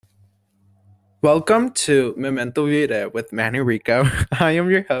Welcome to Memento Vitae with Manny Rico. I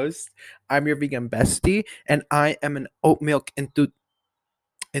am your host. I'm your vegan bestie, and I am an oat milk enthusi-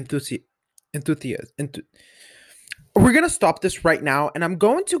 enthusiast. We're gonna stop this right now, and I'm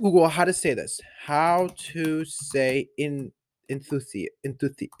going to Google how to say this. How to say enthusiast,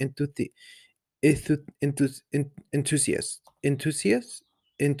 enthusiast.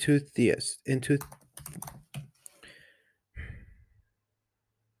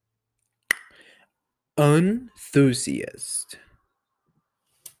 Enthusiast.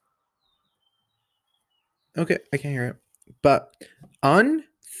 Okay, I can't hear it. But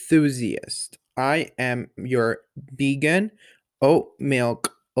enthusiast. I am your vegan oat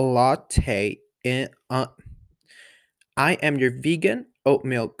milk latte I am your vegan oat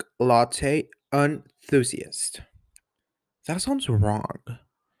milk latte enthusiast. That sounds wrong.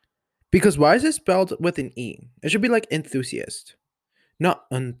 Because why is it spelled with an E? It should be like enthusiast, not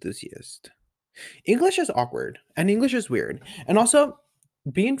enthusiast. English is awkward and English is weird. And also,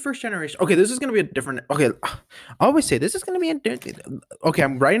 being first generation. Okay, this is gonna be a different. Okay, I always say this is gonna be a. Okay,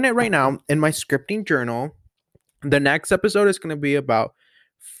 I'm writing it right now in my scripting journal. The next episode is gonna be about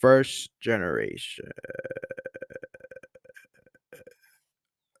first generation.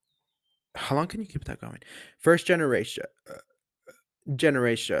 How long can you keep that going? First generation.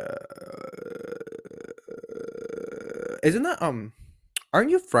 Generation. Isn't that Aren't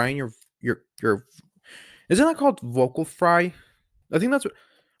you frying your? Isn't that called vocal fry? I think that's what.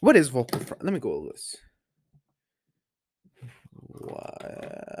 What is vocal fry? Let me Google this.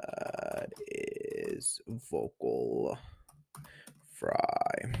 What is vocal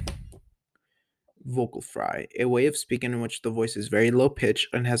fry? Vocal fry, a way of speaking in which the voice is very low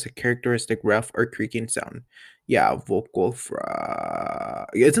pitched and has a characteristic rough or creaking sound. Yeah, vocal fry.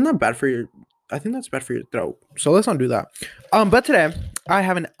 Isn't that bad for your? I think that's bad for your throat. So let's not do that. But today I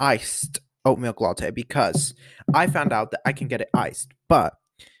have an iced oat milk latte because I found out that I can get it iced, but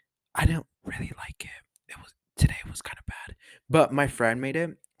I didn't really like it. Today was kind of bad, but my friend made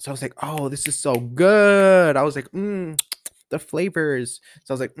it, so I was like, "Oh, this is so good." I was like, the flavors."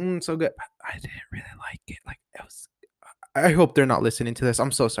 So I was like, so good." But I didn't really like it. Like it was. I hope they're not listening to this.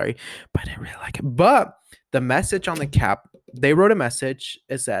 I'm so sorry, but I didn't really like it. But the message on the cap, they wrote a message.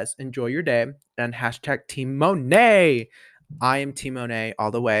 It says, "Enjoy your day," and hashtag Team Monet. I am Team Monet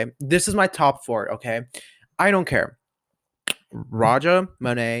all the way. This is my top four. Okay, I don't care. Raja,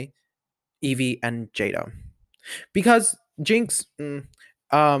 Monet, Evie, and Jada. Because Jinx,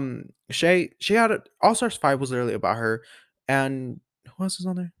 she had All Stars 5 was literally about her, and who else is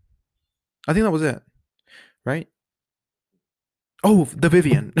on there? I think that was it, right? Oh, the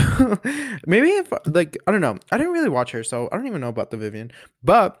Vivian. Maybe if like I don't know. I didn't really watch her, so I don't even know about the Vivian.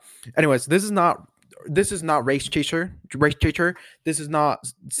 But anyways, this is not race chaser. This is not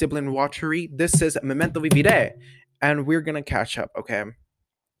sibling watchery. This is memento vivire, and we're gonna catch up. Okay.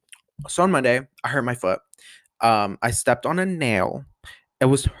 So on Monday, I hurt my foot. I stepped on a nail. It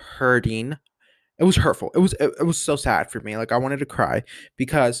was hurting. It was hurtful. It was so sad for me. Like I wanted to cry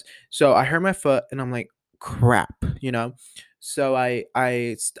because so I hurt my foot and I'm like crap. So I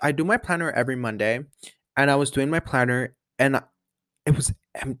do my planner every Monday, and I was doing my planner and it was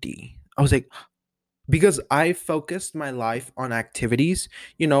empty. I was like because I focused my life on activities,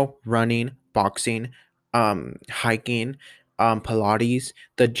 running, boxing, hiking, Pilates,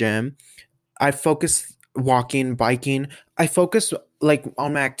 the gym. I focus walking, biking. I focus like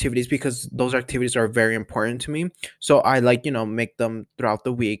on my activities because those activities are very important to me. So I like, make them throughout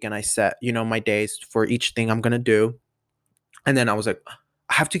the week and I set, my days for each thing I'm going to do. And then I was like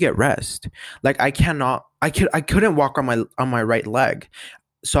I have to get rest. Like I couldn't walk on my right leg.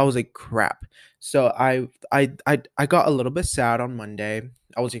 So I was like crap. So I got a little bit sad on Monday.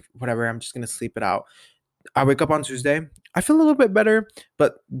 I was like whatever, I'm just going to sleep it out. I wake up on Tuesday. I feel a little bit better,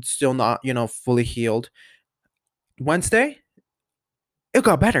 but still not, fully healed. Wednesday, it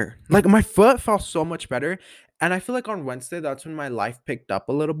got better. Like my foot felt so much better. And I feel like on Wednesday, that's when my life picked up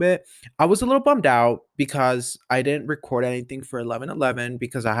a little bit. I was a little bummed out because I didn't record anything for 11/11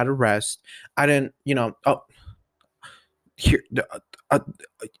 because I had to rest. I didn't, oh, here, uh,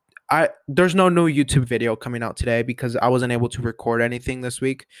 there's no new YouTube video coming out today because I wasn't able to record anything this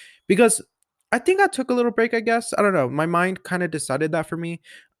week because I think I took a little break, I guess. I don't know. My mind kind of decided that for me.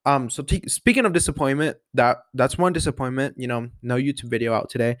 So speaking of disappointment, that's one disappointment, no YouTube video out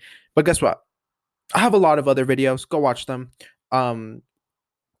today. But guess what? I have a lot of other videos. Go watch them. Um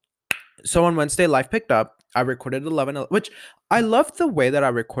so on Wednesday, life picked up. I recorded 11, which I love the way that I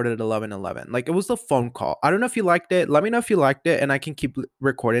recorded 11/11. Like it was the phone call. I don't know if you liked it. Let me know if you liked it, and I can keep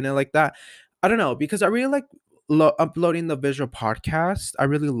recording it like that. I don't know because I really uploading the visual podcast. I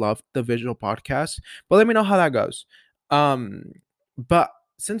really loved the visual podcast, but let me know how that goes. Um, but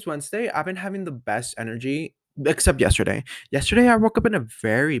since Wednesday, I've been having the best energy, except yesterday. Yesterday, I woke up in a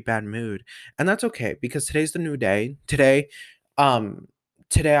very bad mood, and that's okay because today's the new day. Um,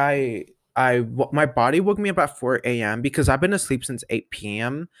 today my body woke me up at 4 a.m. because I've been asleep since 8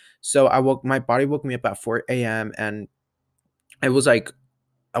 p.m. So my body woke me up at 4 a.m. and it was like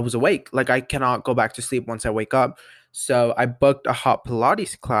I was awake. Like I cannot go back to sleep once I wake up. So I booked a hot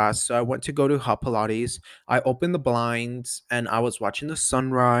Pilates class. So I went to go to hot Pilates. I opened the blinds and I was watching the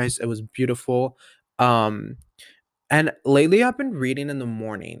sunrise. It was beautiful. Um, and lately I've been reading in the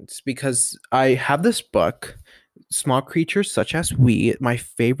mornings because I have this book, Small Creatures Such as We, my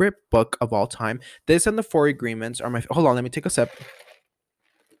favorite book of all time. This and the Four Agreements are my. Hold on, let me take a sip.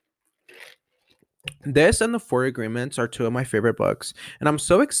 This and the Four Agreements are two of my favorite books, and I'm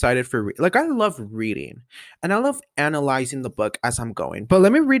so excited for like I love reading, and I love analyzing the book as I'm going. But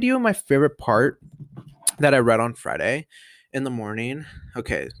let me read you my favorite part that I read on Friday in the morning.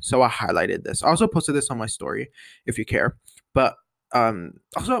 Okay, so I highlighted this. I also posted this on my story if you care. But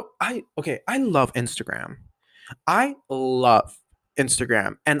also I love Instagram. I love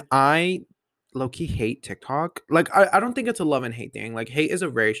Instagram, and I low key hate TikTok. Like I don't think it's a love and hate thing. Like hate is a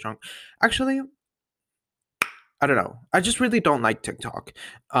very strong. Actually, I don't know. I just really don't like TikTok.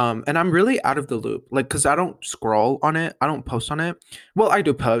 And I'm really out of the loop. Like, cause I don't scroll on it. I don't post on it. Well, I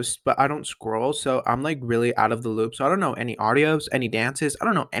do post, but I don't scroll. So I'm like really out of the loop. So I don't know any audios, any dances. I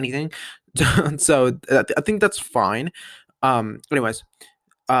don't know anything. So I think that's fine. Anyways,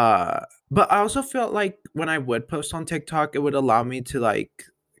 but I also felt like when I would post on TikTok, it would allow me to like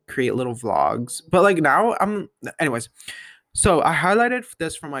create little vlogs. But like now anyways, so I highlighted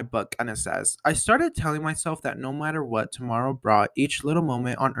this from my book, and it says, I started telling myself that no matter what tomorrow brought, each little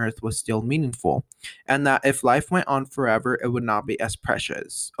moment on earth was still meaningful, and that if life went on forever, it would not be as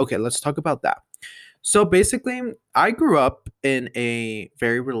precious. Okay, let's talk about that. So basically, I grew up in a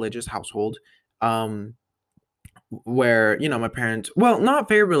very religious household. Um, where my parents, well, not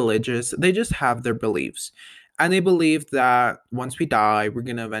very religious, they just have their beliefs, and they believe that once we die we're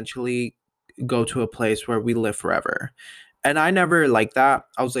gonna eventually go to a place where we live forever. And I never liked that.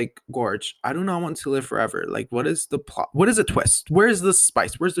 I was like, Gorge, I do not want to live forever. Like, what is the plot? What is the twist? Where's the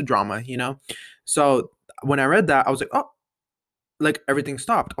spice? Where's the drama? So when I read that, I was like, oh, like everything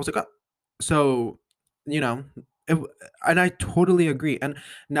stopped. I was like, oh. So, you know, it, and I totally agree. And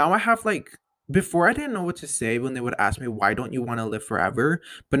now I have like, before I didn't know what to say when they would ask me, why don't you want to live forever?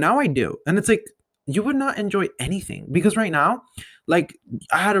 But now I do. And it's like, you would not enjoy anything because right now, like,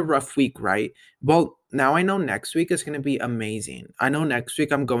 I had a rough week, right? Well, now I know next week is going to be amazing. I know next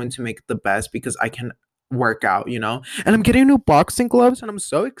week I'm going to make it the best because I can work out. And I'm getting new boxing gloves and I'm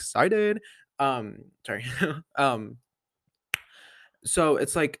so excited. Sorry. um, so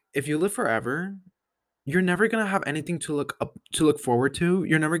it's like if you live forever, you're never gonna have anything to look forward to.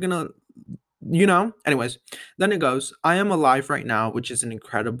 You're never gonna, Anyways, then it goes, I am alive right now, which is an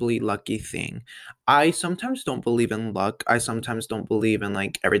incredibly lucky thing. I sometimes don't believe in luck. I sometimes don't believe in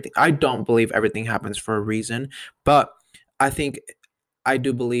like everything. I don't believe everything happens for a reason, but I think I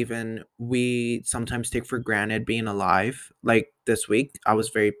do believe in we sometimes take for granted being alive. Like this week, I was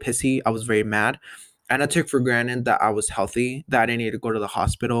very pissy. I was very mad. And I took for granted that I was healthy, that I didn't need to go to the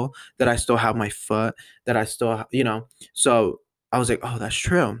hospital, that I still have my foot, that I still. So I was like, oh, that's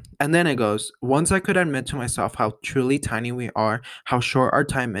true. And then it goes, once I could admit to myself how truly tiny we are, how short our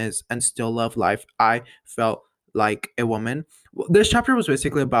time is, and still love life, I felt like a woman. This chapter was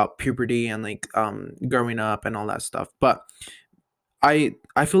basically about puberty and like growing up and all that stuff. But I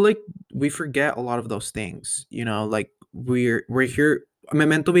feel like we forget a lot of those things, like we're here.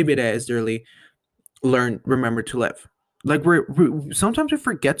 Memento vivere is literally remember to live. Like we sometimes we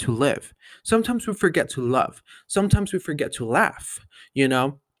forget to live. Sometimes we forget to love. Sometimes we forget to laugh, you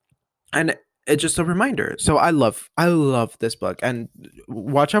know? And it's just a reminder. So I love this book, and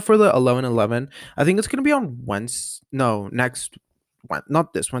watch out for the 11/11. I think it's going to be on Wednesday. No, next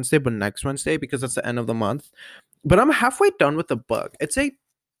not this Wednesday, but next Wednesday because it's the end of the month. But I'm halfway done with the book.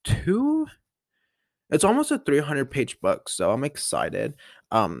 Two it's almost a 300-page book, so I'm excited.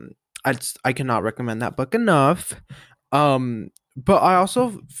 Um, I cannot recommend that book enough. But I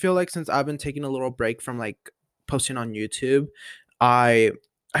also feel like since I've been taking a little break from like posting on YouTube, I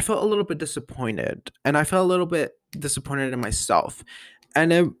I felt a little bit disappointed, and I felt a little bit disappointed in myself.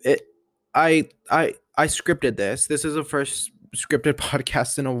 And I scripted this. This is the first scripted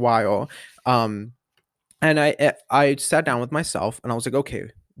podcast in a while. And I sat down with myself and I was like, okay,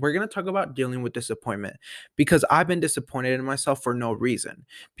 we're going to talk about dealing with disappointment, because I've been disappointed in myself for no reason,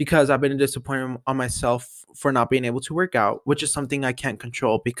 because I've been disappointed on myself for not being able to work out, which is something I can't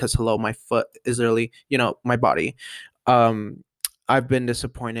control because hello, my foot is literally, my body. um I've been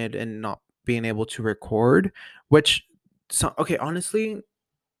disappointed in not being able to record, which, so okay, honestly,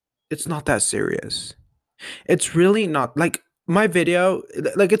 it's not that serious. It's really not like my video,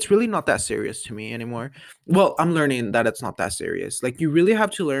 like it's really not that serious to me anymore. Well, I'm learning that it's not that serious. Like you really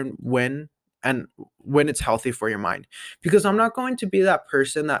have to learn and when it's healthy for your mind. Because I'm not going to be that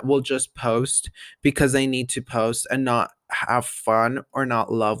person that will just post because they need to post and not have fun or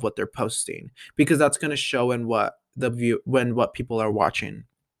not love what they're posting, because that's going to show in what people are watching.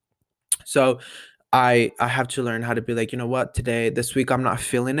 So I have to learn how to be like, you know what, today, this week, I'm not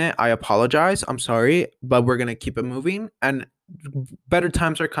feeling it. I apologize. I'm sorry, but we're gonna keep it moving. And better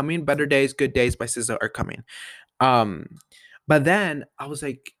times are coming, better days, good days by SZA are coming. Um, but then I was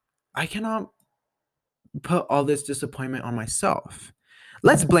like, I cannot put all this disappointment on myself.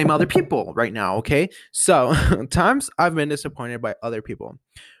 Let's blame other people right now, okay? So times I've been disappointed by other people.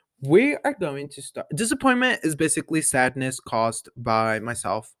 We are going to start. Disappointment is basically sadness caused by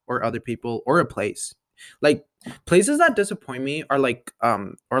myself or other people or a place. Like places that disappoint me are like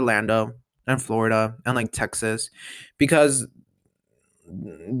Orlando and Florida and like Texas, because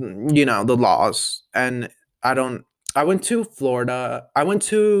the laws. And I don't I went to Florida. I went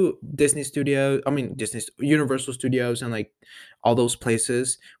to Disney Universal Studios and like all those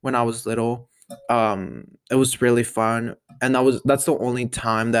places when I was little. It was really fun, and that's the only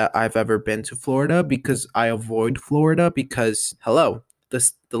time that I've ever been to Florida, because I avoid Florida because hello,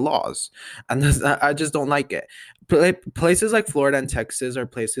 the laws, and I just don't like it. Places like Florida and Texas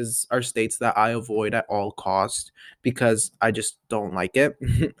are states that I avoid at all costs because I just don't like it.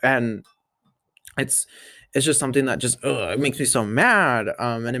 And it's it's just something that just it makes me so mad.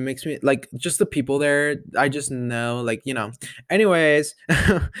 And it makes me like, just the people there, I just know, like, anyways.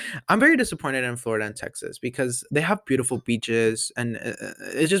 I'm very disappointed in Florida and Texas because they have beautiful beaches, and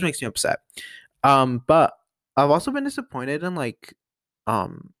it just makes me upset. But I've also been disappointed in like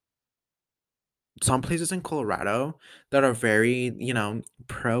um some places in Colorado that are very,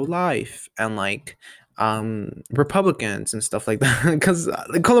 pro life and like Republicans and stuff like that. Because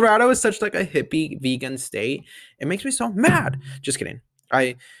Colorado is such like a hippie vegan state. It makes me so mad. Just kidding.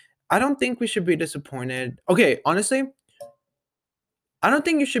 I don't think we should be disappointed. Okay, honestly, I don't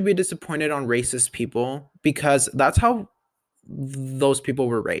think you should be disappointed on racist people, because that's how those people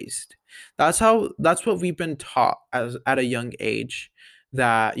were raised. That's what we've been taught as at a young age,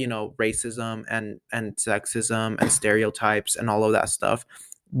 that racism and sexism and stereotypes and all of that stuff.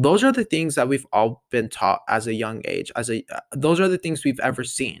 Those are the things that we've all been taught as a young age. Those are the things we've ever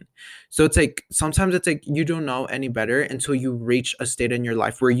seen. So it's like sometimes it's like you don't know any better until you reach a state in your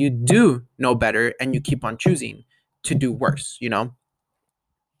life where you do know better and you keep on choosing to do worse.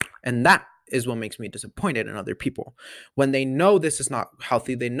 And that is what makes me disappointed in other people. When they know this is not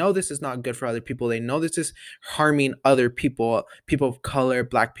healthy, they know this is not good for other people, they know this is harming other people, people of color,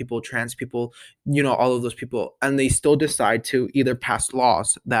 black people, trans people, all of those people, and they still decide to either pass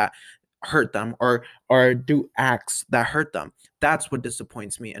laws that hurt them or do acts that hurt them. That's what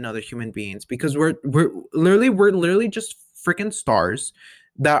disappoints me in other human beings, because we're literally just freaking stars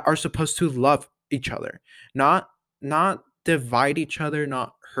that are supposed to love each other, not divide each other,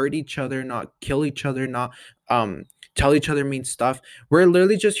 not hurt each other, not kill each other, not tell each other mean stuff. We're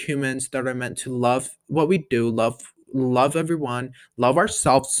literally just humans that are meant to love what we do, love everyone, love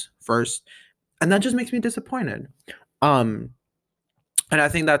ourselves first, and that just makes me disappointed. Um and I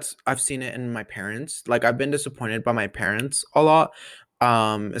think I've seen it in my parents. Like I've been disappointed by my parents a lot,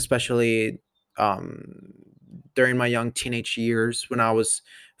 especially um during my young teenage years when I was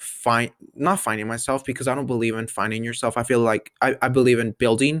not finding myself, because I don't believe in finding yourself. I feel like I believe in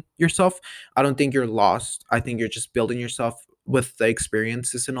building yourself. I don't think you're lost. I think you're just building yourself with the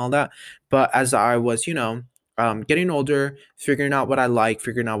experiences and all that. But as I was, getting older, figuring out what I like,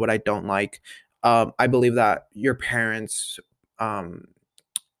 figuring out what I don't like, I believe that your parents um,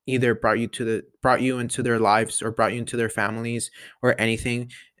 either brought you into their lives or brought you into their families or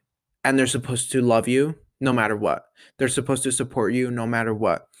anything, and they're supposed to love you no matter what. They're supposed to support you no matter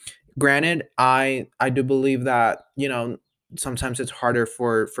what. Granted, I do believe that, sometimes it's harder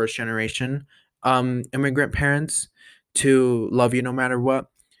for first generation immigrant parents to love you no matter what.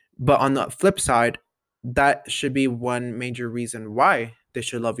 But on the flip side, that should be one major reason why they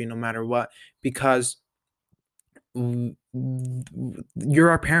should love you no matter what, because you're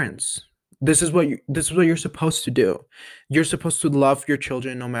our parents. This is what you're supposed to do. You're supposed to love your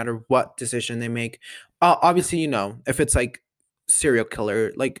children no matter what decision they make. Obviously, if it's like serial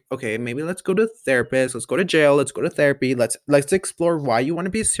killer. Like, okay, maybe let's go to therapist, let's go to jail, let's go to therapy, let's explore why you want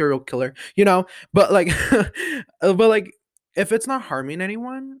to be a serial killer, you know? But like but like if it's not harming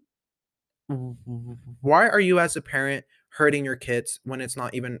anyone, why are you as a parent hurting your kids when it's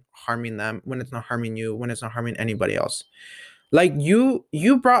not even harming them, when it's not harming you, when it's not harming anybody else? Like you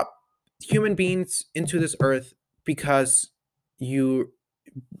brought human beings into this earth because you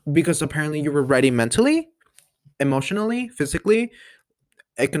because apparently you were ready mentally, emotionally, physically,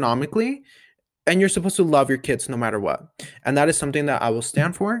 economically, and you're supposed to love your kids no matter what. And that is something that I will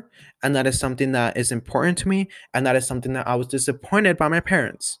stand for, and that is something that is important to me, and that is something that I was disappointed by my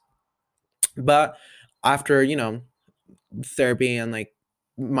parents. But after, therapy and like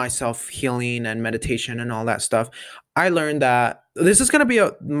myself healing and meditation and all that stuff, I learned that this is going to be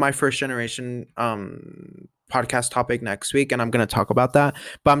my first generation podcast topic next week, and I'm going to talk about that,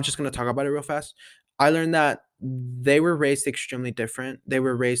 but I'm just going to talk about it real fast. I learned that they were raised extremely different. They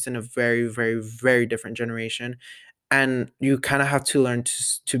were raised in a very, very, very different generation, and you kind of have to learn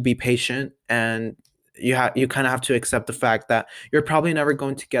to be patient, and you kind of have to accept the fact that you're probably never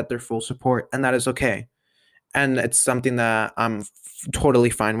going to get their full support, and that is okay. And it's something that I'm totally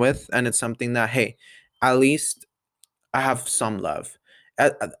fine with, and it's something that, hey, at least I have some love.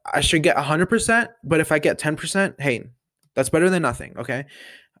 I should get 100%, but if I get 10%, hey, that's better than nothing. Okay.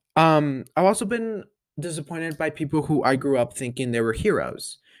 I've also been disappointed by people who I grew up thinking they were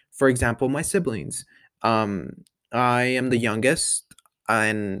heroes. For example, my siblings. I am the youngest,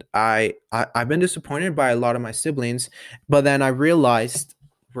 and I've been disappointed by a lot of my siblings, but then I realized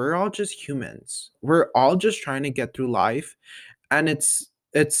we're all just humans. We're all just trying to get through life, and it's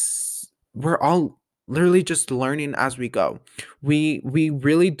we're all literally just learning as we go. We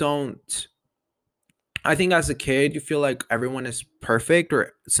really don't. I think as a kid, you feel like everyone is perfect,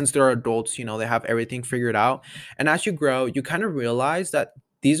 or since they're adults, they have everything figured out. And as you grow, you kind of realize that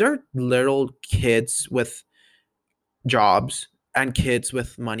these are little kids with jobs, and kids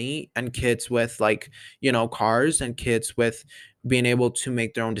with money, and kids with, like, cars, and kids with being able to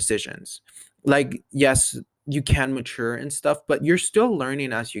make their own decisions. Like, yes, you can mature and stuff, but you're still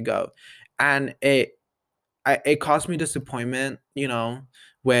learning as you go. And it caused me disappointment,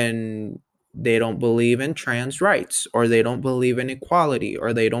 when they don't believe in trans rights, or they don't believe in equality,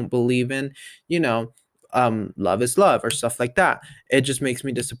 or they don't believe in, you know, love is love, or stuff like that. It just makes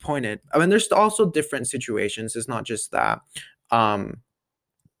me disappointed. I mean, there's also different situations. It's not just that. Um,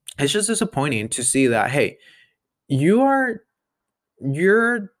 it's just disappointing to see that, hey, you are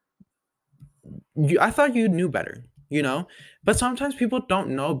you're I thought you knew better, But sometimes people don't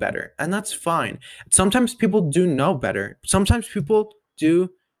know better, and that's fine. Sometimes people do know better. Sometimes people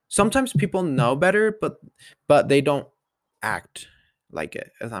know better, but they don't act like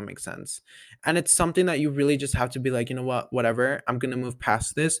it, if that makes sense. And it's something that you really just have to be like, you know what, whatever, I'm gonna move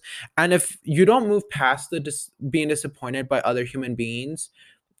past this. And if you don't move past being disappointed by other human beings,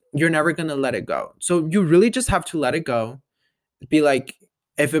 you're never gonna let it go. So you really just have to let it go. Be like,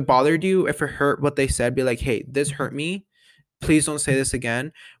 if it bothered you, if it hurt what they said, be like, hey, this hurt me, please don't say this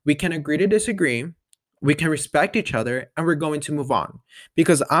again. We can agree to disagree, we can respect each other, and we're going to move on.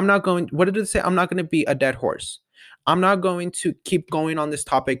 Because I'm not going, what did it say, I'm not going to be a dead horse. I'm not going to keep going on this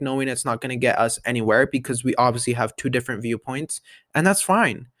topic knowing it's not going to get us anywhere, because we obviously have two different viewpoints, and that's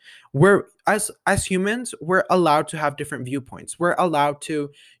fine. We're, as humans, we're allowed to have different viewpoints. We're allowed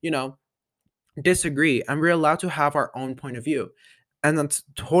to, you know disagree, and we're allowed to have our own point of view, and that's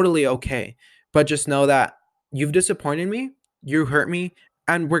totally okay. But just know that you've disappointed me, you hurt me,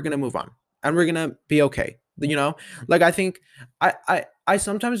 and we're gonna move on, and we're gonna be okay. Like, I think I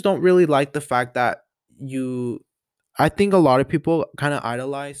sometimes don't really like the fact that you I think a lot of people kind of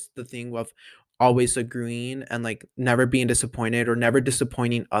idolize the thing of always agreeing, and like never being disappointed, or never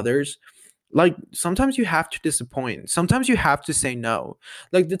disappointing others. Like, sometimes you have to disappoint, sometimes you have to say no.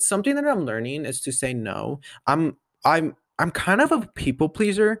 Like, that's something that I'm learning, is to say no. I'm kind of a people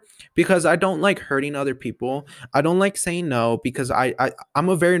pleaser, because I don't like hurting other people. I don't like saying no, because I'm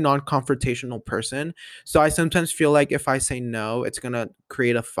a very non-confrontational person. So I sometimes feel like if I say no, it's gonna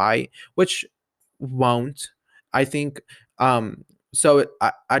create a fight, which won't, I think.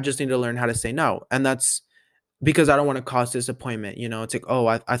 I just need to learn how to say no, and that's because I don't want to cause disappointment. It's like, oh,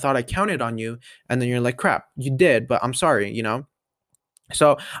 I thought I counted on you. And then you're like, crap, you did, but I'm sorry.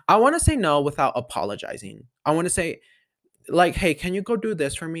 So I want to say no without apologizing. I want to say, like, hey, can you go do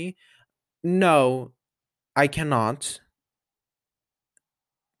this for me? No, I cannot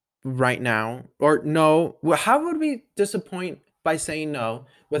right now. Or no. Well, how would we disappoint by saying no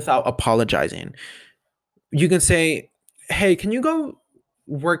without apologizing? You can say, hey, can you go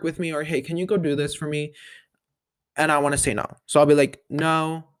work with me? Or hey, can you go do this for me? and I want to say no. So I'll be like,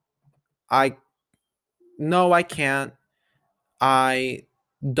 no, I no, I can't. I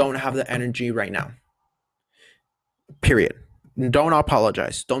don't have the energy right now. Period. Don't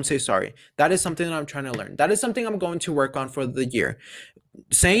apologize. Don't say sorry. That is something that I'm trying to learn. That is something I'm going to work on for the year.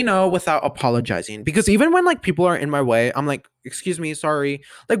 Say no without apologizing. Because even when like people are in my way, I'm like, excuse me, sorry.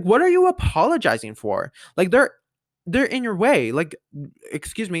 Like, what are you apologizing for? Like they're in your way. Like,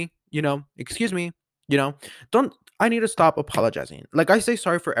 excuse me, excuse me, you know. Don't I need to stop apologizing. Like I say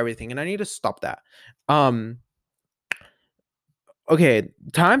sorry for everything and I need to stop that. Um okay,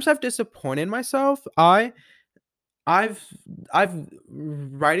 times I've disappointed myself. I've I've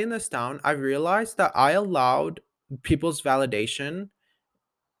writing this down, I realized that I allowed people's validation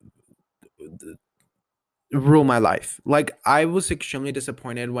rule my life. Like I was extremely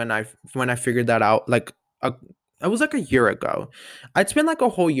disappointed when I figured that out. Like a, it was like a year ago. It's been like a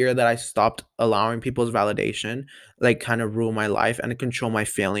whole year that I stopped allowing people's validation like kind of rule my life and control my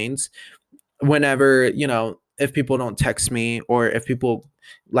feelings. Whenever, if people don't text me or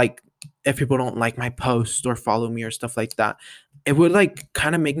like if people don't like my post or follow me or stuff like that, it would like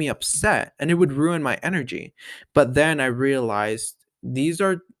kind of make me upset and it would ruin my energy. But then I realized this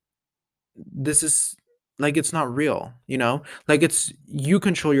is like it's not real, like it's you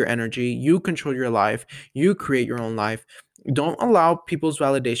control your energy, you control your life, you create your own life. Don't allow people's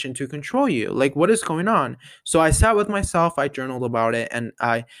validation to control you. Like what is going on? So I sat with myself, I journaled about it, and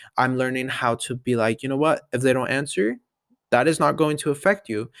I'm learning how to be like, you know what, if they don't answer, that is not going to affect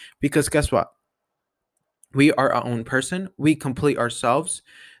you, because guess what, we are our own person. We complete ourselves.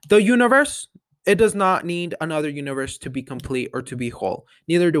 The universe, it does not need another universe to be complete or to be whole.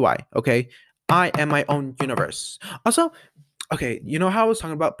 Neither do I. Okay. I am my own universe. Also, okay, you know how I was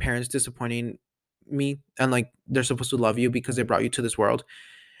talking about parents disappointing me and like they're supposed to love you because they brought you to this world?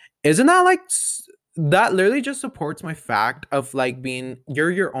 Isn't that like that literally just supports my fact of like being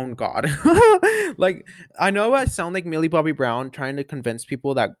you're your own god. Like I know I sound like Millie Bobby Brown trying to convince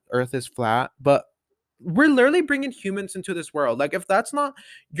people that earth is flat, but we're literally bringing humans into this world. Like if that's not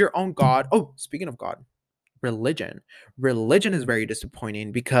your own god. Oh, speaking of god, religion is very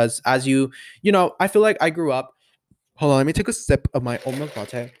disappointing because as I feel like I grew up. Hold on, let me take a sip of my oat milk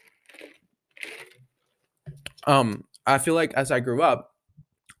latte. I feel like as I grew up,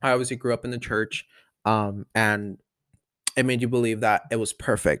 I obviously grew up in the church, and it made you believe that it was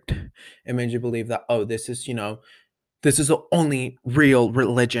perfect. It made you believe that, oh, this is the only real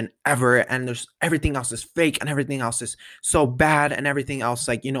religion ever, and there's everything else is fake and everything else is so bad and everything else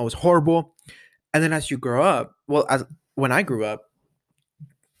like is horrible. And then as you grow up, well, as when I grew up,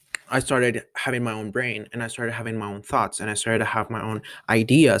 I started having my own brain and I started having my own thoughts and I started to have my own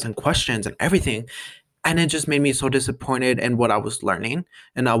ideas and questions and everything. And it just made me so disappointed in what I was learning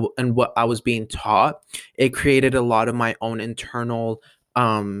and what I was being taught. It created a lot of my own internal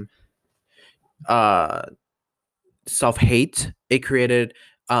um uh self-hate. It creates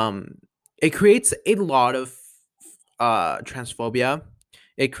a lot of transphobia.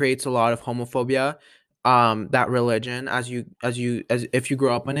 It creates a lot of homophobia. That religion, as if you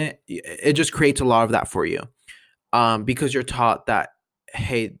grow up in it, it just creates a lot of that for you. Because you're taught that,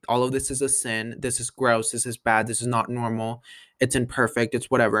 hey, all of this is a sin, this is gross, this is bad, this is not normal, it's imperfect, it's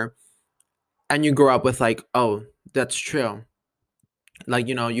whatever. And you grow up with like, oh, that's true. Like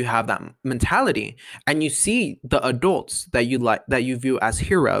you have that mentality, and you see the adults that you view as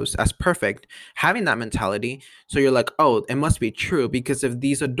heroes, as perfect, having that mentality. So you're like, oh, it must be true, because if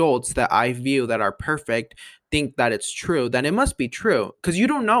these adults that I view that are perfect think that it's true, then it must be true, because you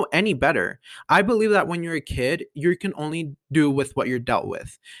don't know any better. I believe that when you're a kid, you can only do with what you're dealt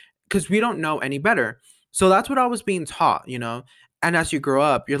with, because we don't know any better. So that's what I was being taught. And as you grow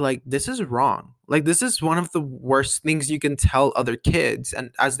up, you're like, this is wrong. Like, this is one of the worst things you can tell other kids, and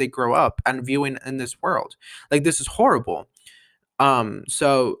as they grow up and viewing in this world, like, this is horrible.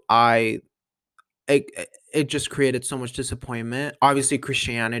 So it just created so much disappointment. Obviously,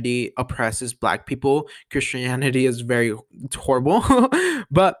 Christianity oppresses Black people. Christianity is very horrible,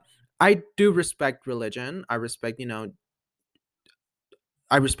 but I do respect religion. I respect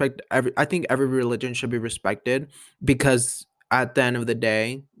I think every religion should be respected, because at the end of the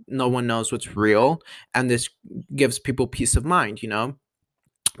day, no one knows what's real, and this gives people peace of mind.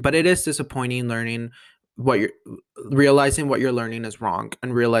 But it is disappointing learning what you're realizing what you're learning is wrong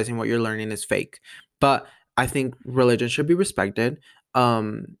and realizing what you're learning is fake. But I think religion should be respected,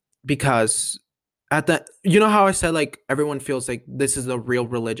 because at the how I said like everyone feels like this is the real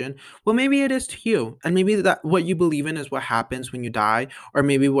religion. Well, maybe it is to you, and maybe that what you believe in is what happens when you die, or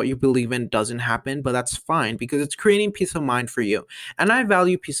maybe what you believe in doesn't happen, but that's fine, because it's creating peace of mind for you, and I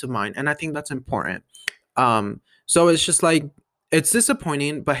value peace of mind, and I think that's important. So it's just like, it's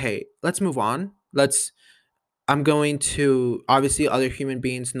disappointing, but hey, let's move on. I'm going to, obviously, other human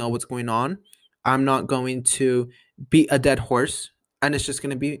beings know what's going on. I'm not going to beat a dead horse, and it's just going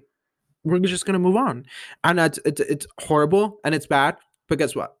to be, we're just going to move on. And it's horrible and it's bad, but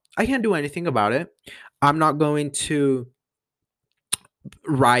guess what? I can't do anything about it. I'm not going to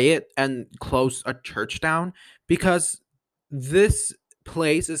riot and close a church down because this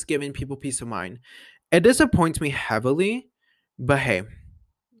place is giving people peace of mind. It disappoints me heavily, but hey,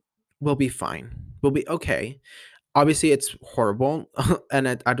 we'll be fine. We'll be okay. Obviously, it's horrible,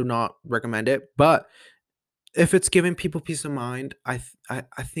 and I do not recommend it. But if it's giving people peace of mind, I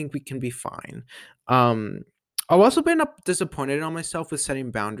think we can be fine. Um, I've also been disappointed on myself with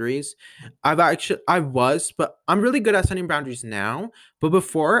setting boundaries. I was, but I'm really good at setting boundaries now. But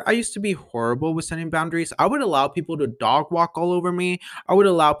before, I used to be horrible with setting boundaries. I would allow people to dog walk all over me. I would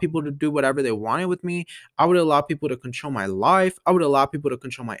allow people to do whatever they wanted with me. I would allow people to control my life. I would allow people to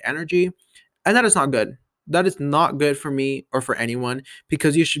control my energy, and that is not good. That is not good for me or for anyone,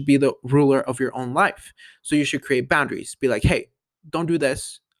 because you should be the ruler of your own life. So you should create boundaries. Be like, hey, don't do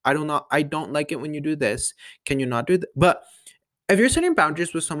this. I don't like it when you do this. Can you not do that? But if you're setting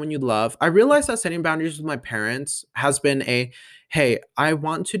boundaries with someone you love, I realize that setting boundaries with my parents has been a, hey, I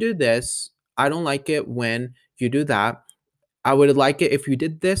want to do this. I don't like it when you do that. I would like it if you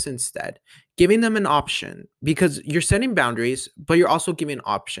did this instead. Giving them an option, because you're setting boundaries, but you're also giving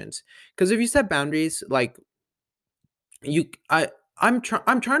options. Because if you set boundaries, like you, I'm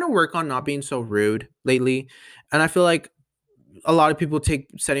trying to work on not being so rude lately, and I feel like a lot of people take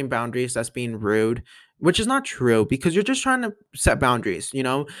setting boundaries as being rude, which is not true, because you're just trying to set boundaries.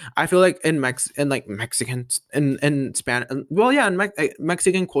 I feel like in like Mexicans in Spanish, well, yeah, in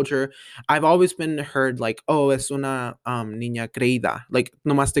Mexican culture, I've always been heard like, oh, es una niña creída, like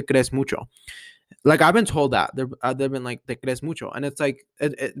nomás te crees mucho. Like I've been told that they've been like te crees mucho, and it's like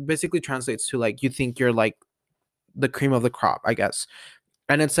it basically translates to like you think you're like the cream of the crop, I guess.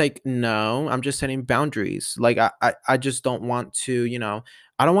 And it's like, no, I'm just setting boundaries. Like I just don't want to,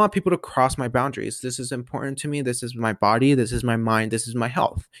 I don't want people to cross my boundaries. This is important to me. This is my body. This is my mind. This is my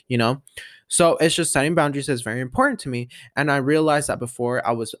health. So it's just setting boundaries is very important to me. And I realized that before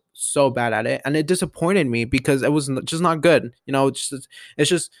I was so bad at it, and it disappointed me because it was just not good. It's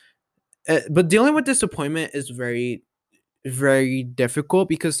just, but dealing with disappointment is very, very difficult,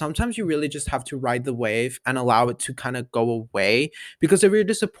 because sometimes you really just have to ride the wave and allow it to kind of go away. Because if you're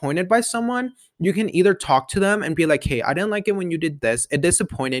disappointed by someone, you can either talk to them and be like, hey, I didn't like it when you did this, it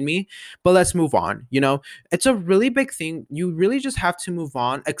disappointed me, but let's move on. It's a really big thing. You really just have to move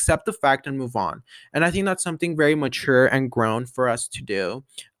on, accept the fact, and move on. And I think that's something very mature and grown for us to do.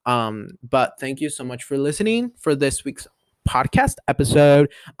 But thank you so much for listening for this week's podcast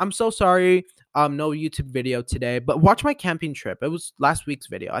episode. I'm so sorry, no YouTube video today, but watch my camping trip. It was last week's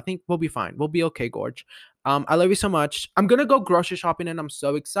video. I think we'll be fine. We'll be okay, Gorge. I love you so much. I'm gonna go grocery shopping, and I'm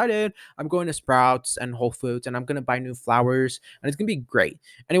so excited. I'm going to Sprouts and Whole Foods, and I'm gonna buy new flowers, and it's gonna be great.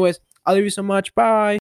 Anyways, I love you so much. Bye.